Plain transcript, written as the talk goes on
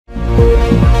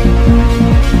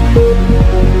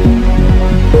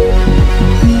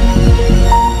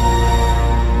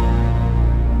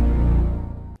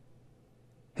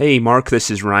Hey Mark,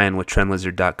 this is Ryan with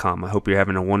TrendLizard.com. I hope you're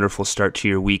having a wonderful start to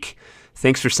your week.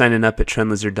 Thanks for signing up at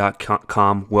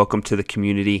TrendLizard.com. Welcome to the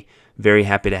community. Very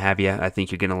happy to have you. I think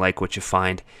you're going to like what you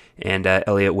find. And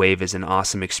Elliott Wave is an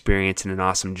awesome experience and an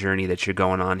awesome journey that you're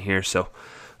going on here. So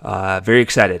very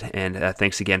excited, and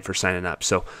thanks again for signing up.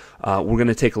 So we're going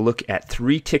to take a look at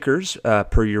 3 tickers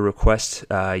per your request.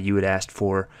 You had asked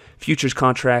for futures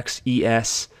contracts,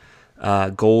 ES,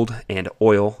 gold, and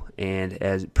oil. And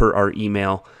as per our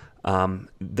email,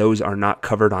 those are not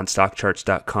covered on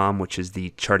stockcharts.com, which is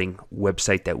the charting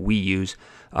website that we use.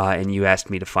 And you asked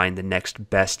me to find the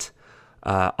next best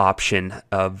option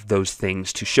of those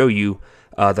things to show you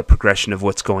the progression of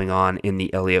what's going on in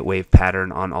the Elliott Wave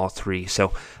pattern on all 3.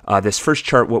 So this first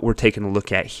chart, what we're taking a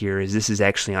look at here is this is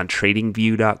actually on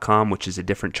tradingview.com, which is a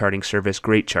different charting service.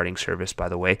 Great charting service, by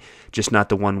the way, just not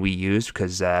the one we use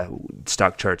because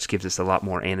Stock Charts gives us a lot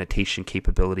more annotation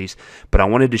capabilities. But I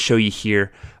wanted to show you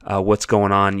here what's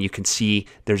going on. You can see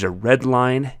there's a red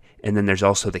line, and then there's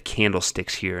also the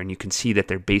candlesticks here, and you can see that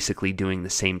they're basically doing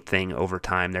the same thing over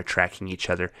time. They're tracking each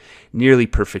other nearly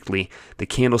perfectly. The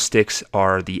candlesticks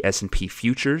are the S&P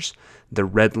futures. The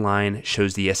red line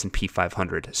shows the S&P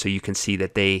 500. So you can see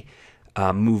that they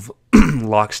move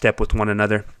lockstep with one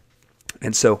another.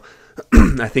 And so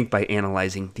I think by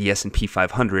analyzing the S&P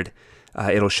 500,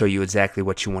 it'll show you exactly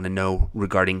what you want to know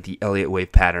regarding the Elliott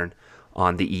Wave pattern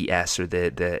on the ES or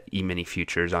the E-mini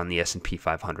futures on the S&P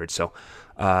 500. So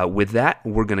with that,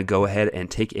 we're going to go ahead and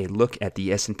take a look at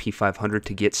the S&P 500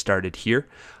 to get started here.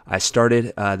 I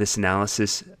started this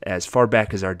analysis as far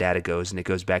back as our data goes, and it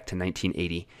goes back to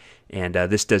 1980. And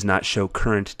this does not show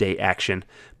current day action,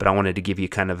 but I wanted to give you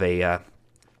kind of a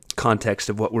context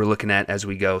of what we're looking at as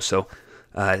we go. So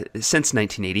since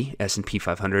 1980, S&P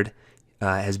 500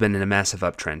 has been in a massive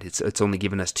uptrend. It's only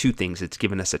given us 2 things. It's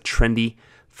given us a trendy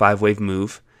 5-wave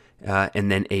move, and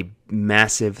then a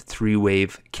massive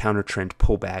 3-wave counter-trend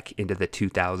pullback into the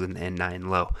 2009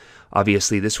 low.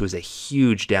 Obviously, this was a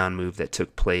huge down move that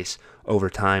took place over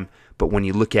time, but when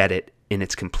you look at it in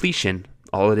its completion,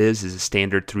 all it is a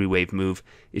standard 3-wave move.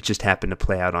 It just happened to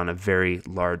play out on a very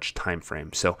large time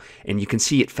frame. So, and you can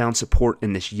see it found support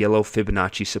in this yellow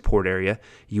Fibonacci support area.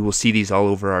 You will see these all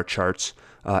over our charts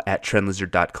at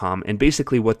TrendLizard.com. And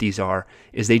basically what these are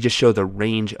is they just show the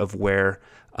range of where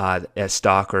a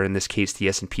stock, or in this case the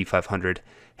S&P 500,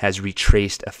 has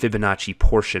retraced a Fibonacci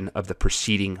portion of the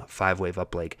preceding 5-wave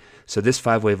upleg. So this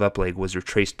 5-wave upleg was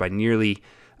retraced by nearly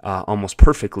almost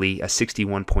perfectly a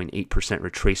 61.8%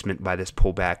 retracement by this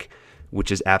pullback,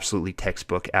 which is absolutely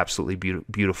textbook, absolutely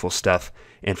beautiful stuff.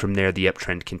 And from there, the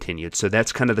uptrend continued. So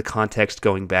that's kind of the context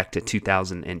going back to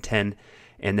 2010.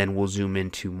 And then we'll zoom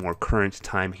into more current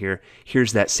time here.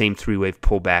 Here's that same 3-wave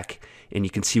pullback, and you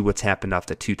can see what's happened off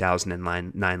the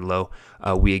 2009 low.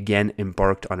 We again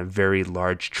embarked on a very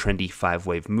large trendy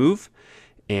 5-wave move,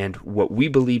 and what we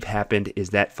believe happened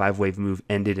is that 5-wave move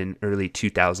ended in early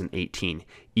 2018.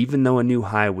 Even though a new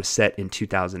high was set in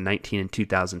 2019 and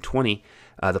 2020,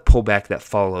 the pullback that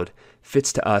followed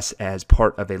fits to us as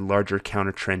part of a larger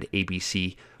counter-trend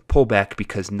ABC pullback,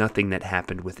 because nothing that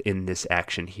happened within this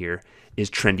action here is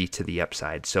trendy to the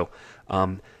upside. So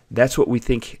that's what we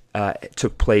think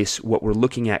took place. What we're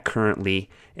looking at currently,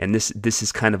 and this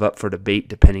is kind of up for debate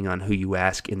depending on who you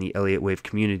ask in the Elliott Wave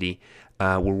community,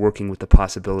 we're working with the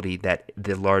possibility that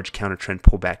the large counter trend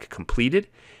pullback completed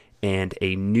and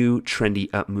a new trendy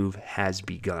up move has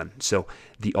begun. So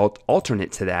the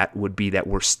alternate to that would be that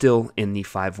we're still in the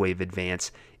 5-wave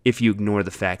advance if you ignore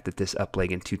the fact that this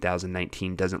upleg in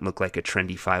 2019 doesn't look like a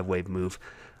trendy 5-wave move.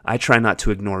 I try not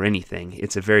to ignore anything.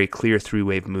 It's a very clear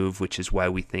 3-wave move, which is why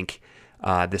we think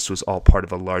this was all part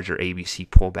of a larger ABC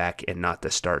pullback and not the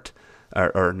start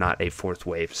or not a 4th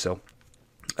wave. So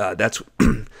that's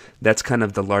that's kind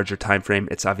of the larger time frame.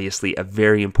 It's obviously a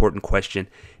very important question.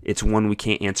 It's one we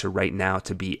can't answer right now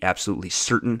to be absolutely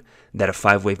certain that a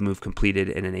 5-wave move completed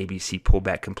and an ABC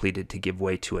pullback completed to give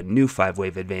way to a new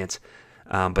 5-wave advance.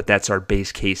 But that's our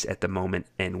base case at the moment,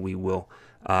 and we will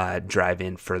drive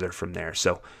in further from there.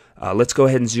 So let's go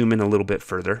ahead and zoom in a little bit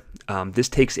further. This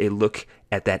takes a look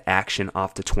at that action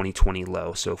off the 2020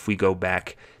 low. So if we go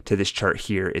back to this chart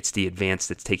here, it's the advance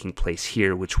that's taking place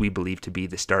here, which we believe to be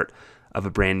the start of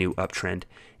a brand new uptrend.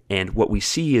 And what we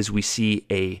see is we see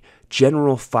a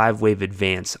general 5-wave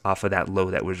advance off of that low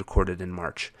that was recorded in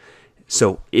March.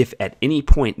 So if at any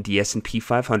point the S&P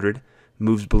 500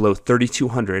 moves below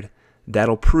 3,200,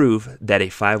 that'll prove that a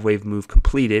 5-wave move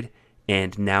completed,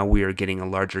 and now we are getting a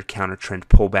larger counter trend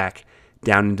pullback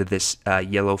down into this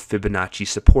yellow Fibonacci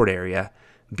support area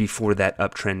before that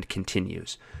uptrend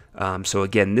continues. So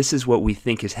again, this is what we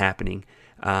think is happening.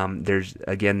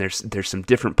 There's some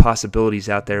different possibilities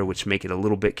out there which make it a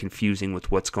little bit confusing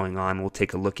with what's going on. We'll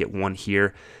take a look at one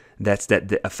here. That's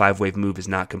that a 5-wave move is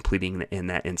not completing, and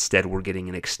that instead we're getting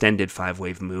an extended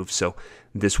 5-wave move. So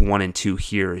this 1 and 2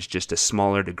 here is just a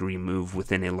smaller degree move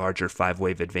within a larger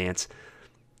 5-wave advance.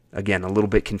 Again, a little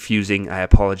bit confusing. I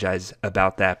apologize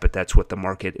about that, but that's what the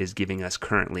market is giving us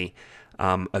currently.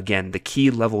 Again, the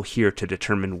key level here to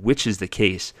determine which is the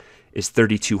case is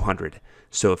 3,200.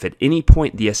 So if at any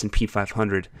point the S&P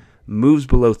 500 moves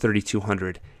below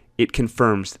 3,200, it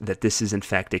confirms that this is in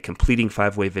fact a completing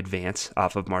 5-wave advance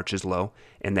off of March's low,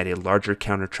 and that a larger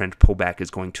counter-trend pullback is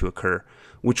going to occur,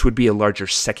 which would be a larger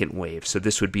second wave. So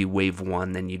this would be wave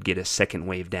 1, then you'd get a second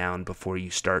wave down before you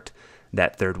start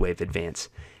that third wave advance.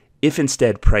 If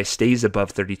instead price stays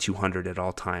above 3,200 at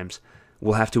all times,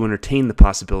 we'll have to entertain the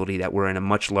possibility that we're in a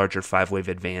much larger 5-wave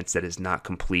advance that is not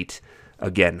complete.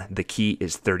 Again, the key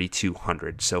is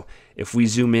 3,200. So if we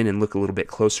zoom in and look a little bit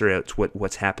closer at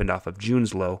what's happened off of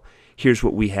June's low, here's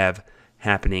what we have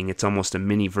happening. It's almost a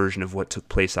mini version of what took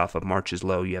place off of March's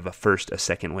low. You have a first, a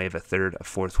second wave, a third, a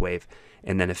fourth wave,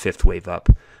 and then a fifth wave up.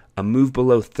 A move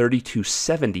below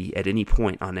 3,270 at any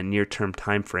point on a near-term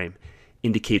time frame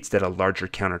indicates that a larger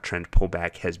counter-trend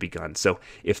pullback has begun. So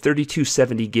if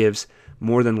 3,270 gives,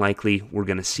 more than likely we're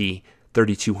going to see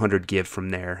 3,200 give from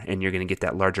there, and you're going to get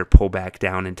that larger pullback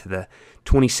down into the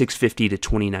 2650 to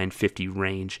 2950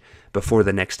 range before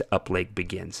the next up leg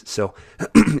begins. So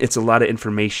it's a lot of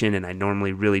information, and I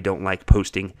normally really don't like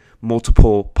posting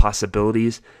multiple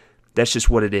possibilities. That's just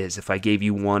what it is. If I gave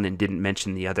you one and didn't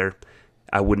mention the other,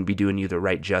 I wouldn't be doing you the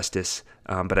right justice.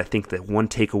 But I think that one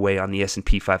takeaway on the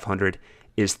S&P 500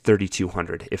 is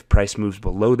 3,200. If price moves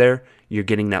below there, you're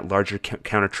getting that larger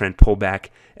counter-trend pullback.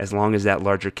 As long as that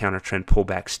larger counter-trend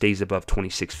pullback stays above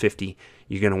 2650,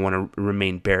 you're going to want to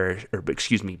remain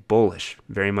bullish,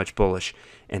 very much bullish,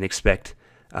 and expect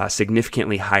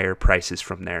significantly higher prices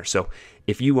from there. So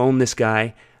if you own this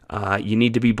guy, you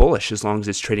need to be bullish as long as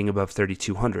it's trading above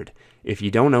 3,200. If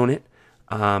you don't own it,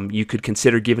 you could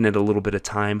consider giving it a little bit of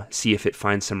time, see if it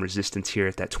finds some resistance here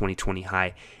at that 2020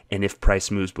 high, and if price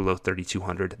moves below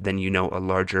 3,200, then you know a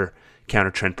larger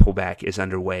counter-trend pullback is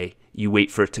underway. You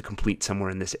wait for it to complete somewhere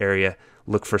in this area,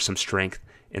 look for some strength,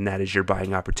 and that is your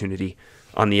buying opportunity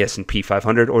on the S&P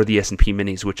 500 or the S&P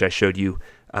minis, which I showed you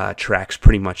tracks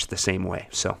pretty much the same way.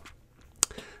 So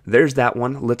there's that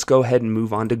one. Let's go ahead and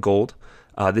move on to gold.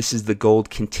 This is the gold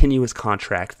continuous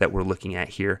contract that we're looking at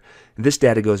here. This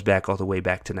data goes back all the way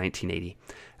back to 1980.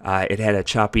 It had a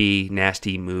choppy,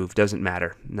 nasty move. Doesn't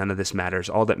matter. None of this matters.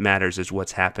 All that matters is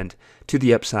what's happened to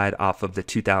the upside off of the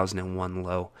 2001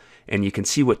 low. And you can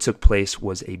see what took place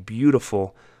was a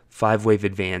beautiful 5-wave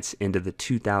advance into the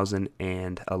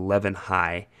 2011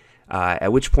 high,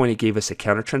 at which point it gave us a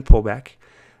counter-trend pullback.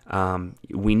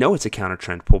 We know it's a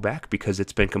counter-trend pullback because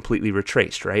it's been completely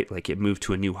retraced, right? Like it moved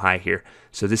to a new high here.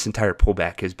 So this entire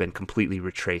pullback has been completely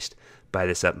retraced by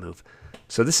this up move.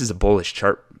 So this is a bullish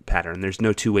chart pattern. There's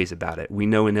no two ways about it. We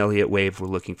know in Elliott wave, we're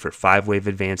looking for 5-wave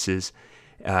advances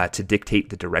to dictate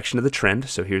the direction of the trend.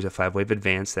 So here's a 5-wave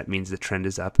advance. That means the trend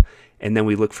is up. And then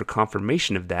we look for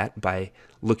confirmation of that by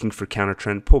looking for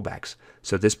counter-trend pullbacks.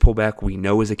 So this pullback we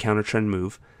know is a counter-trend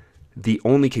move. The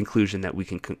only conclusion that we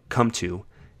can come to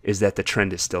is that the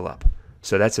trend is still up.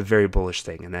 So that's a very bullish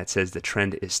thing, and that says the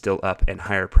trend is still up and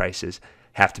higher prices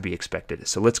have to be expected.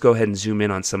 So let's go ahead and zoom in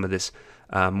on some of this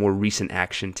more recent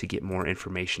action to get more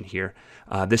information here.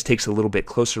 This takes a little bit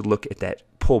closer look at that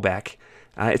pullback.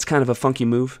 It's kind of a funky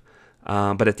move,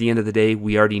 but at the end of the day,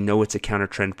 we already know it's a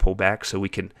counter-trend pullback, so we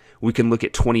can look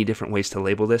at 20 different ways to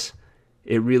label this.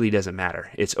 It really doesn't matter.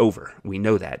 It's over. We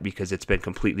know that because it's been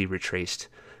completely retraced.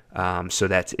 So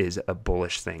that is a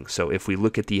bullish thing. So if we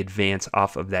look at the advance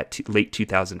off of that late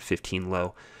 2015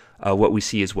 low, what we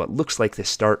see is what looks like the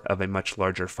start of a much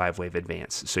larger 5-wave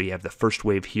advance. So you have the first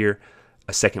wave here,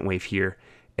 a second wave here,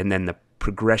 and then the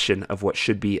progression of what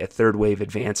should be a third wave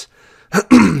advance,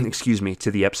 excuse me,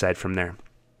 to the upside from there.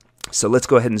 So let's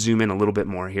go ahead and zoom in a little bit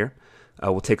more here.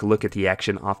 We'll take a look at the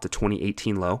action off the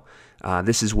 2018 low.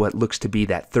 This is what looks to be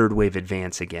that third wave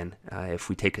advance again. If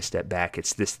we take a step back,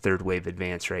 it's this third wave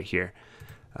advance right here.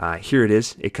 Here it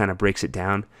is. It kind of breaks it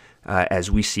down as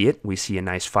we see it. We see a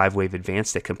nice 5-wave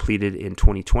advance that completed in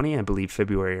 2020, I believe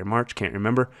February or March, can't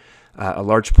remember. A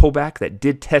large pullback that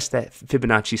did test that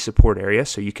Fibonacci support area,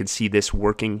 so you can see this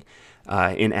working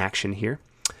in action here.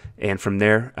 And from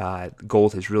there,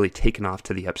 gold has really taken off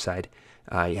to the upside.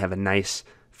 You have a nice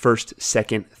first,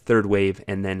 second, third wave,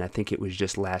 and then I think it was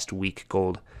just last week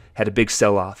gold had a big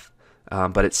sell-off,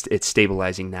 but it's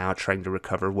stabilizing now, trying to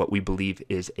recover what we believe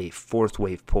is a 4th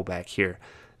wave pullback here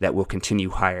that will continue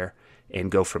higher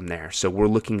and go from there. So we're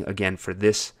looking again for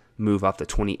this move off the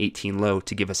 2018 low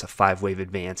to give us a 5-wave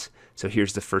advance. So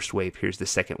here's the first wave, here's the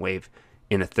second wave,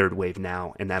 and a third wave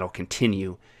now, and that'll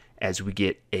continue as we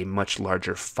get a much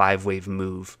larger 5-wave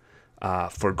move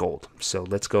for gold. So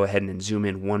let's go ahead and zoom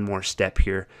in one more step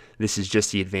here. This is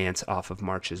just the advance off of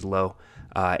March's low,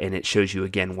 and it shows you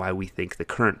again why we think the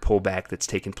current pullback that's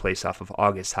taken place off of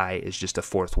August high is just a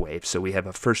 4th wave. So we have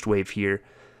a first wave here,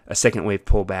 a second wave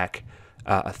pullback,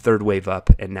 a third wave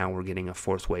up, and now we're getting a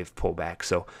 4th wave pullback.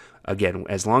 So again,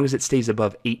 as long as it stays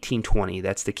above 1820,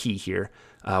 that's the key here,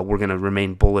 we're going to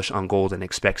remain bullish on gold and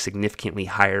expect significantly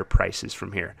higher prices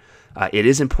from here. It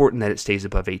is important that it stays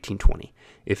above 1820.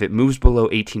 If it moves below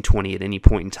 1820 at any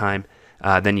point in time,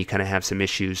 then you kind of have some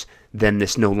issues. Then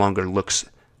this no longer looks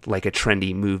like a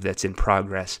trendy move that's in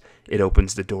progress. It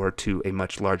opens the door to a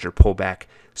much larger pullback.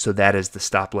 So that is the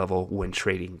stop level when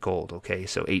trading gold. Okay,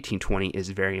 so 1820 is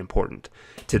very important.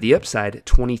 To the upside,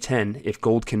 2010, if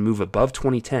gold can move above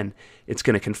 2010, it's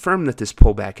going to confirm that this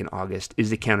pullback in August is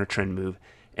the counter trend move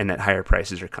and that higher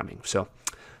prices are coming. So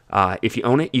if you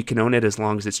own it, you can own it as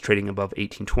long as it's trading above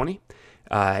 1820.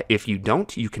 If you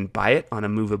don't, you can buy it on a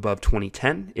move above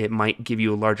 2010. It might give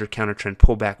you a larger counter trend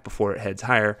pullback before it heads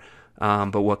higher.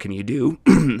 But what can you do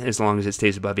as long as it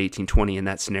stays above 1820? In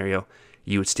that scenario,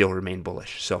 you would still remain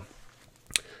bullish. So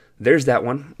there's that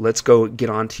one. Let's go get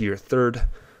on to your third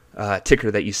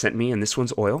ticker that you sent me, and this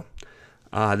one's oil.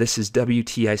 This is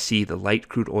WTIC, the light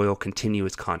crude oil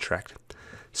continuous contract.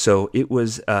 So it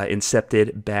was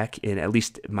incepted back in, at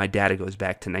least my data goes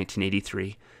back to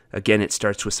 1983. Again, it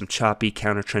starts with some choppy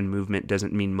counter trend movement.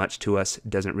 Doesn't mean much to us.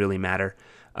 Doesn't really matter.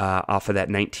 Off of that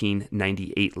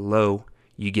 1998 low,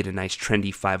 you get a nice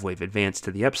trendy 5-wave advance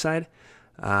to the upside,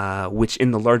 which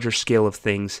in the larger scale of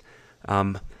things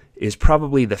is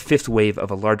probably the 5th wave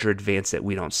of a larger advance that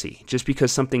we don't see. Just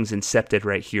because something's incepted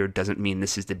right here doesn't mean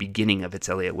this is the beginning of its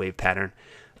Elliott wave pattern.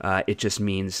 It just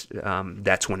means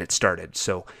that's when it started.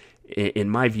 So in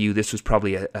my view, this was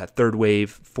probably a 3rd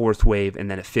wave, 4th wave, and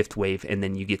then a 5th wave, and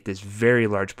then you get this very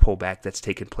large pullback that's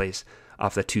taken place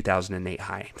off the 2008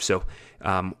 high. So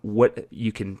what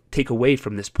you can take away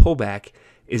from this pullback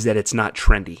is that it's not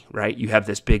trendy, right? You have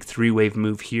this big 3-wave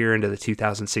move here into the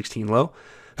 2016 low,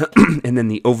 and then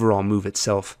the overall move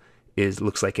itself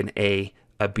looks like an A,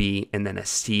 a B, and then a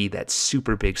C, that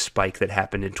super big spike that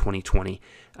happened in 2020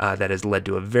 that has led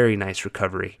to a very nice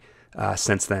recovery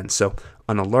since then. So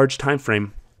on a large time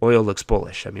frame, oil looks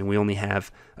bullish. I mean, we only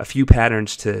have a few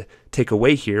patterns to take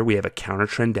away here. We have a counter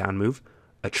trend down move,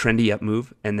 a trendy up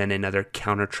move, and then another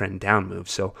counter trend down move.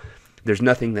 So there's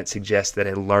nothing that suggests that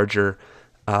a larger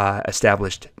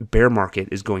established bear market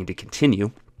is going to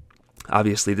continue.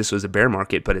 Obviously, this was a bear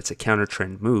market, but it's a counter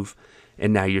trend move,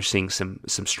 and now you're seeing some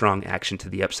strong action to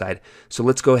the upside. So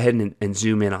let's go ahead and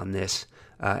zoom in on this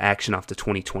action off the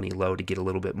 2020 low to get a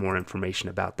little bit more information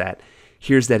about that.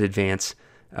 Here's that advance.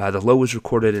 The low was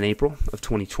recorded in April of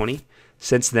 2020.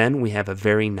 Since then, we have a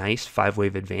very nice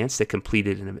 5-wave advance that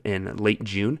completed in late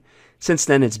June. Since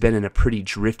then, it's been in a pretty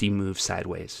drifty move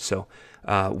sideways. So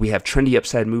we have trendy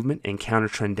upside movement and counter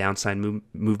trend downside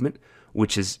movement,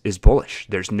 which is bullish.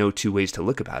 There's no two ways to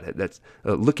look at it.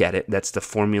 That's the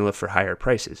formula for higher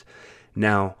prices.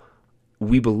 Now,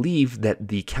 we believe that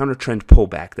the counter trend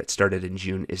pullback that started in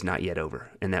June is not yet over,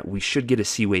 and that we should get a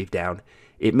C wave down.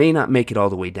 It may not make it all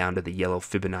the way down to the yellow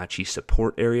Fibonacci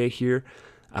support area here,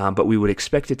 but we would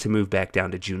expect it to move back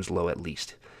down to June's low at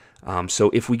least. So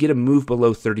if we get a move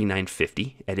below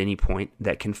 39.50 at any point,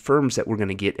 that confirms that we're going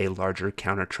to get a larger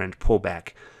counter trend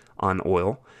pullback on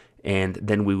oil, and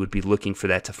then we would be looking for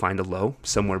that to find a low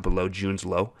somewhere below June's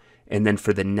low, and then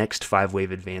for the next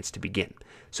 5-wave advance to begin.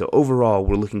 So overall,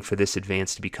 we're looking for this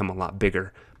advance to become a lot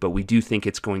bigger, but we do think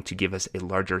it's going to give us a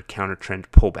larger counter trend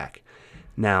pullback.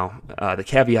 Now, the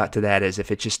caveat to that is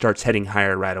if it just starts heading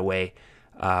higher right away,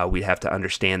 we'd have to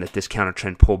understand that this counter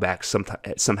trend pullback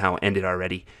somehow ended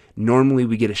already. Normally,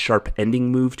 we get a sharp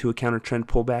ending move to a counter trend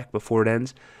pullback before it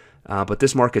ends, but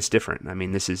this market's different. I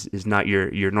mean, this is not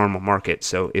your normal market.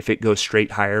 So if it goes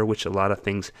straight higher, which a lot of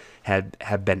things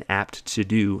have been apt to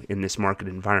do in this market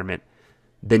environment,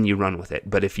 then you run with it.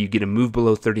 But if you get a move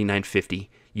below 39.50,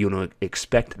 you'll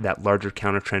expect that larger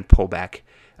counter trend pullback.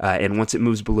 And once it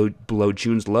moves below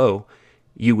June's low,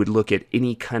 you would look at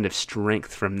any kind of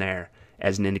strength from there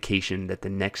as an indication that the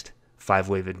next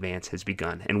 5-wave advance has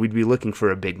begun. And we'd be looking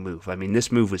for a big move. I mean,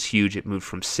 this move was huge. It moved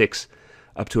from 6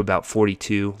 up to about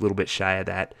 42, a little bit shy of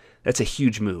that. That's a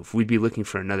huge move. We'd be looking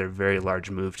for another very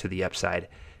large move to the upside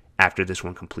after this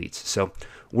one completes. So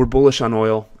we're bullish on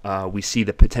oil. We see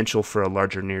the potential for a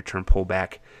larger near-term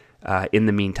pullback. in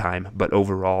the meantime. But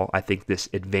overall, I think this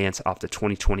advance off the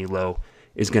 2020 low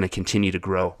is going to continue to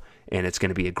grow, and it's going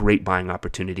to be a great buying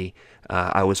opportunity.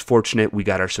 I was fortunate. We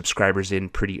got our subscribers in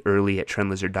pretty early at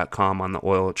TrendLizard.com on the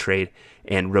oil trade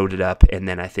and rode it up, and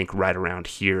then I think right around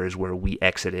here is where we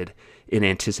exited in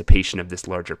anticipation of this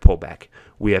larger pullback.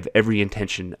 We have every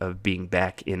intention of being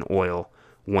back in oil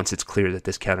once it's clear that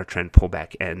this counter trend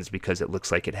pullback ends, because it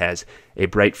looks like it has a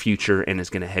bright future and is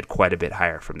going to head quite a bit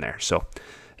higher from there. So,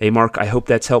 hey, Mark, I hope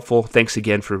that's helpful. Thanks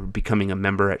again for becoming a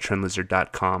member at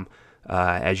TrendLizard.com.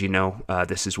 As you know,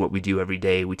 this is what we do every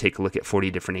day. We take a look at 40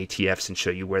 different ETFs and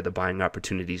show you where the buying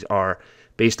opportunities are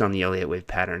based on the Elliott wave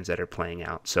patterns that are playing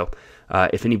out. So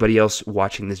if anybody else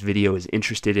watching this video is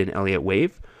interested in Elliott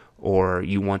wave, or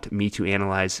you want me to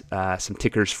analyze some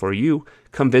tickers for you,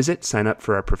 come visit, sign up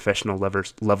for our professional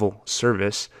level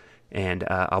service, and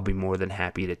I'll be more than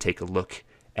happy to take a look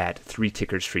at 3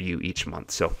 tickers for you each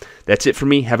month. So that's it for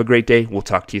me. Have a great day. We'll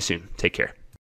talk to you soon. Take care.